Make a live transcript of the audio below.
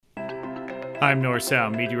I'm North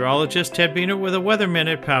Sound meteorologist Ted Biener with a Weather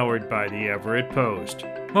Minute powered by the Everett Post.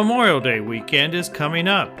 Memorial Day weekend is coming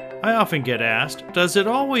up. I often get asked, does it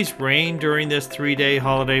always rain during this 3-day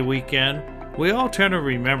holiday weekend? We all tend to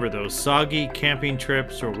remember those soggy camping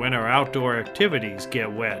trips or when our outdoor activities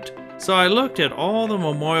get wet. So I looked at all the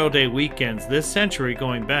Memorial Day weekends this century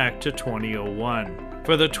going back to 2001.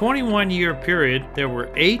 For the 21-year period, there were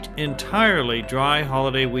 8 entirely dry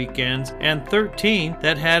holiday weekends and 13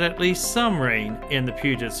 that had at least some rain in the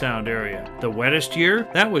Puget Sound area. The wettest year,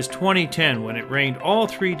 that was 2010 when it rained all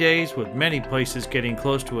 3 days, with many places getting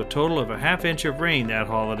close to a total of a half inch of rain that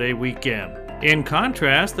holiday weekend. In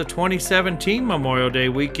contrast, the 2017 Memorial Day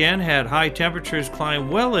weekend had high temperatures climb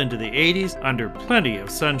well into the 80s under plenty of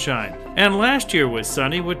sunshine. And last year was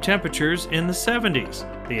sunny with temperatures in the 70s.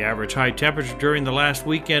 The average high temperature during the last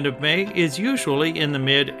weekend of May is usually in the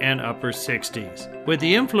mid and upper 60s. With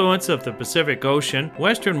the influence of the Pacific Ocean,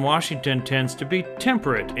 western Washington tends to be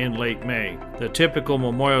temperate in late May. The typical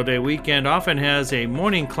Memorial Day weekend often has a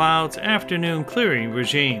morning clouds, afternoon clearing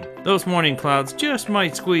regime. Those morning clouds just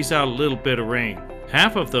might squeeze out a little bit of rain.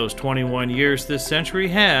 Half of those 21 years this century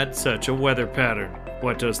had such a weather pattern.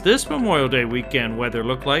 What does this Memorial Day weekend weather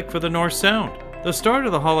look like for the North Sound? The start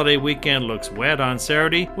of the holiday weekend looks wet on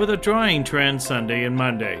Saturday with a drying trend Sunday and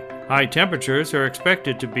Monday. High temperatures are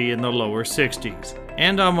expected to be in the lower 60s.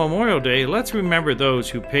 And on Memorial Day, let's remember those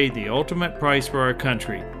who paid the ultimate price for our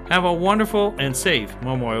country. Have a wonderful and safe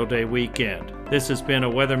Memorial Day weekend. This has been a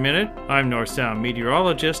Weather Minute. I'm North Sound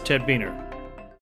meteorologist Ted Biener.